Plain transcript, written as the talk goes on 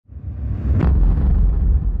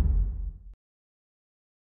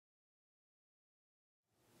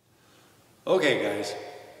Okay, guys.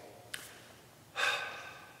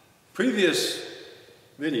 Previous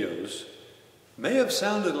videos may have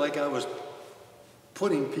sounded like I was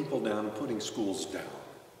putting people down and putting schools down.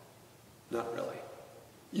 Not really.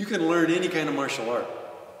 You can learn any kind of martial art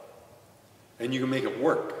and you can make it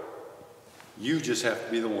work. You just have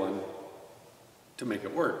to be the one to make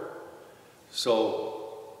it work.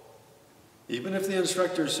 So even if the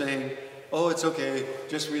instructor is saying, oh, it's okay,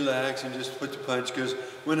 just relax and just put the punch, because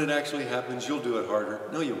when it actually happens, you'll do it harder.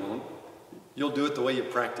 No, you won't. You'll do it the way you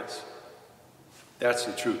practice. That's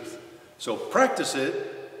the truth. So practice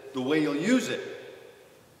it the way you'll use it.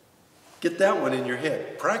 Get that one in your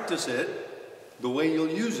head. Practice it the way you'll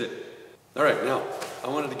use it. All right, now, I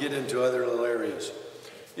wanted to get into other little areas.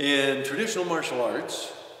 In traditional martial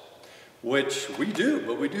arts, which we do,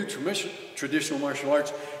 but we do traditional martial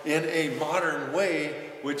arts in a modern way,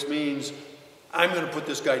 which means I'm going to put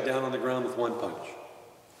this guy down on the ground with one punch,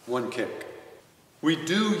 one kick. We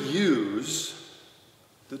do use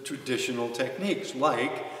the traditional techniques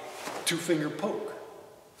like two-finger poke.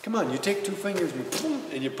 Come on, you take two fingers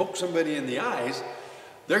and you poke somebody in the eyes,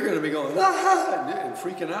 they're going to be going, ah, and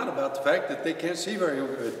freaking out about the fact that they can't see very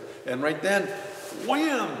good. And right then,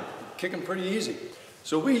 wham, kick them pretty easy.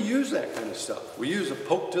 So we use that kind of stuff. We use a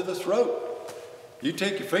poke to the throat. You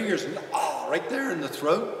take your fingers and right there in the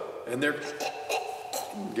throat, and they're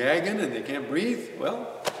gagging and they can't breathe. Well,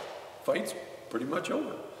 fight's pretty much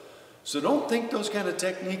over. So don't think those kind of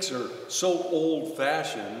techniques are so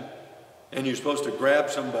old-fashioned and you're supposed to grab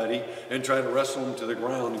somebody and try to wrestle them to the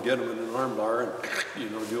ground and get them in an arm bar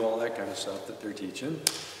and do all that kind of stuff that they're teaching.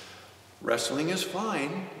 Wrestling is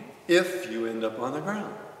fine if you end up on the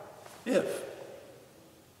ground. If.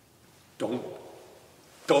 Don't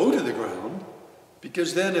go to the ground,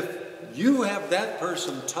 because then if you have that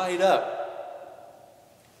person tied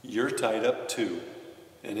up, you're tied up too.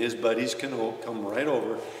 And his buddies can come right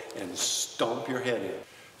over and stomp your head in.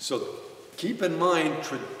 So keep in mind,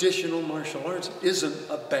 traditional martial arts isn't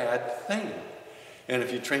a bad thing. And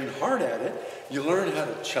if you train hard at it, you learn how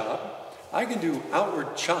to chop. I can do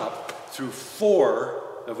outward chop through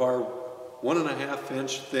 4 of our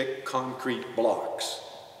 1.5-inch thick concrete blocks.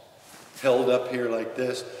 Held up here like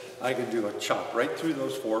this, I can do a chop right through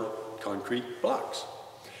those 4 concrete blocks.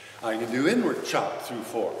 I can do inward chop through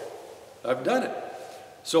 4. I've done it.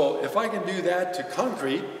 So if I can do that to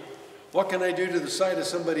concrete, what can I do to the side of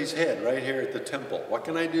somebody's head right here at the temple? What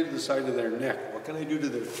can I do to the side of their neck? What can I do to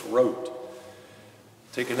their throat?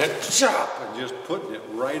 Taking that chop and just putting it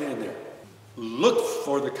right in there. Look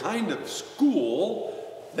for the kind of school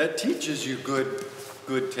that teaches you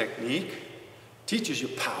good technique, teaches you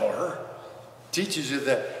power, teaches you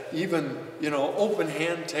that even, open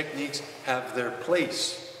hand techniques have their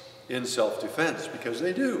place in self-defense, because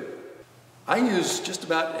they do. I use just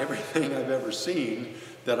about everything I've ever seen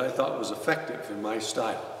that I thought was effective in my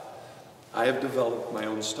style. I have developed my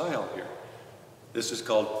own style here. This is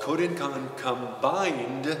called Kodokan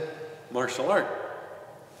Combined Martial Art.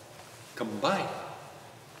 Combined.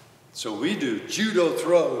 So we do judo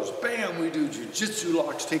throws, bam, we do jiu-jitsu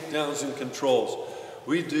locks, takedowns, and controls.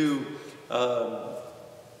 We do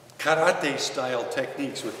karate-style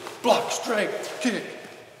techniques with block, strike, kick.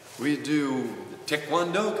 We do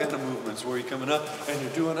taekwondo kind of movements where you're coming up and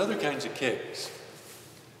you're doing other kinds of kicks.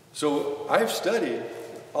 So I've studied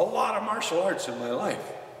a lot of martial arts in my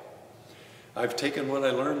life. I've taken what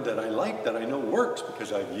I learned that I like, that I know works,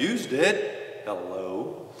 because I've used it,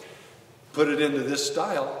 put it into this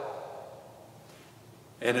style,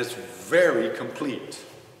 and it's very complete.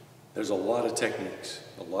 There's a lot of techniques,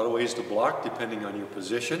 a lot of ways to block depending on your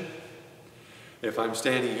position. If I'm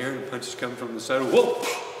standing here and punches come from the side, whoa,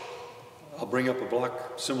 I'll bring up a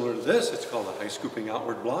block similar to this. It's called a high scooping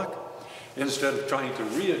outward block. Instead of trying to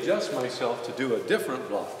readjust myself to do a different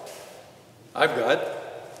block, I've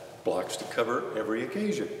got blocks to cover every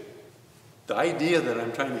occasion. The idea that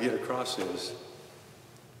I'm trying to get across is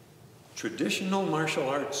traditional martial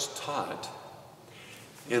arts taught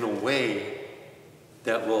in a way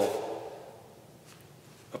that will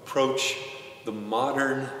approach the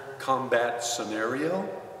modern combat scenario.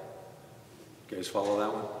 You guys follow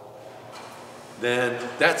that one? Then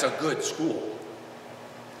that's a good school.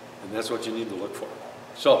 And that's what you need to look for.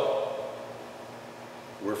 So,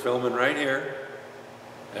 we're filming right here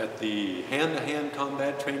at the Hand-to-Hand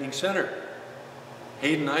Combat Training Center,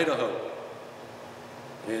 Hayden, Idaho.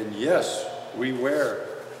 And yes, we wear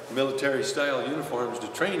military-style uniforms to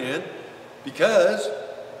train in, because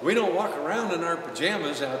we don't walk around in our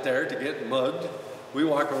pajamas out there to get mugged. We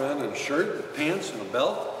walk around in a shirt, pants, and a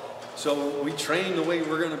belt. So we train the way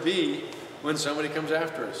we're going to be when somebody comes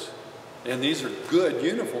after us. And these are good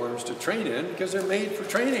uniforms to train in because they're made for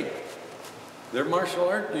training. They're martial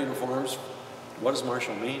art uniforms. What does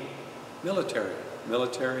martial mean? Military.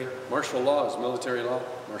 Military. Martial law is military law.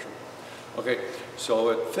 Martial. Okay, so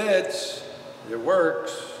it fits. It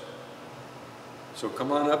works. So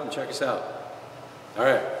come on up and check us out. All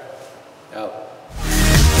right. Out.